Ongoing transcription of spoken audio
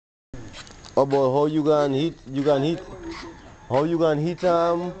About how you gonna hit, how you gonna hit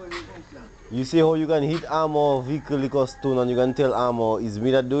you say how you can hit armor vehicle liquor stone and you can tell armor it's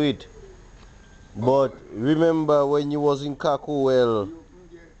me that do it. But remember when you was in Kakuwell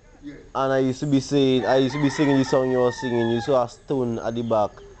and I used to be singing the song you were singing, you saw a stone at the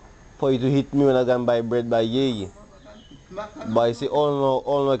back for you to hit me when I can buy bread by Yay. But I say all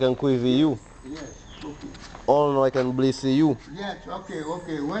now I can quiver you. Yes, okay. All now I can bless you. Yes, okay,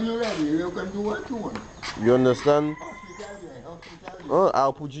 okay. When you're ready, you can do what you want. You understand? Hospital, yeah, hospital. Oh,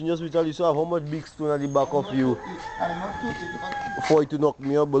 I'll put you in hospital. You saw how much big stone at the back of you I'm not took it hospital. for you to knock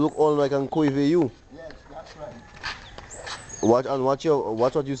me up, but look all now I can quiver you. Yes, that's right.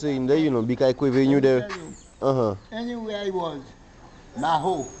 Watch what you say in there, you know, because I quiver you there. Anywhere I was,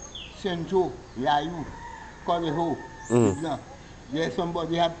 Maho, Senjo, Layu, Koleho, there's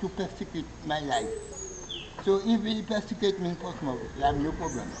somebody have to pesticate my life. So if he pesticate me first month, I have no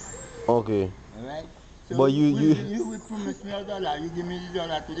problem. Okay. Alright? So But you will promise me $1, you give me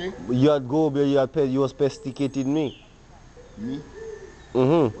 $1 today? you had go there, you was pesticating me. Me?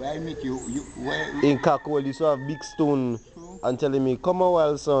 Mm-hmm. Where I meet you, where? In Kakwell, you saw a big stone and telling me, come a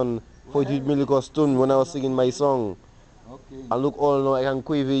while, son, for you to me look a stone when I was singing my song. Okay. And look all now I can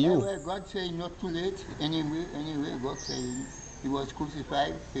quiver you. Well, God say not too late. Anyway, God say he was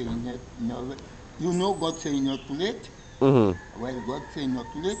crucified, saying that you know God say not too late. Mm-hmm. Well, God say not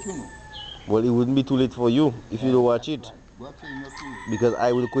too late, you know. Well, it wouldn't be too late for you if you don't watch it. Right. God say not too late. Because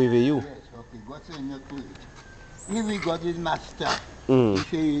I will quiver you. Yes, okay. God say not too late. If we got his master, Mm. he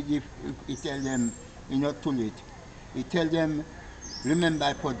say if he tell them it's not too late. He tell them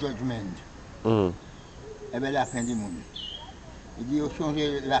remember for judgment. Mm. Avec la fin du monde. Il dit,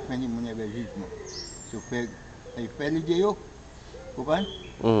 changer la fin du monde avec le jugement. Il fait l'idée, vous comprenez?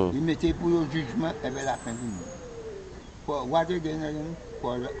 Il mettait pour le jugement avec la fin du monde. For what again?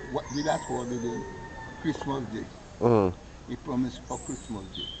 For the last word again? Christmas Day. He promised for Christmas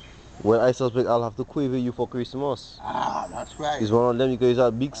Day. Well, I suspect I'll have to quiver you for Christmas. Ah, that's right. It's one of them because it's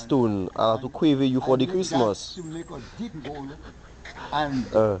a big stone. I'll have to quiver you for the Christmas. To make a deep hole and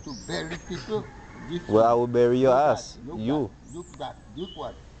to bury people. Well, I will bury your ass. You. Look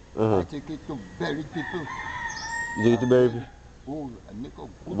what? I take it to bury people. You take it to bury people? Oh,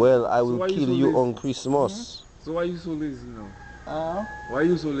 well, I will kill you on Christmas. So why are you so lazy now? Why are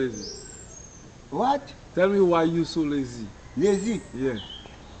you so lazy? What? Tell me why you so lazy. Lazy? Yeah.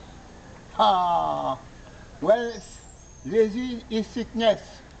 Well, lazy is sickness.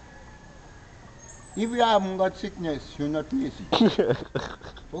 If you haven't got sickness, you're not lazy.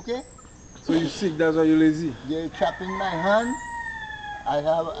 Okay? So you're sick, that's why you're lazy? They chop in my hand.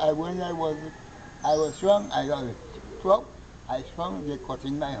 When I was strong, I got it. 12, I strong, they cut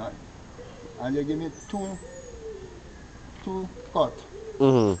in my hand. And they give me two cut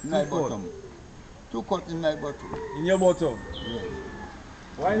in my bottom. 2 cut in my bottom. In your bottom? Yes.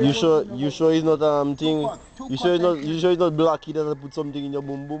 Why you sure it's not thing? You sure it's not Blacky that put something in your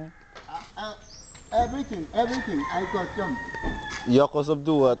boom boom? Everything, I custom. You're accustomed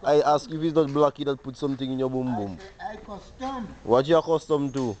to what? I ask if it's not Blacky that put something in your boom boom. I custom. What you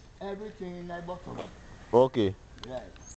accustomed to? Everything in my bottom. Okay. Right.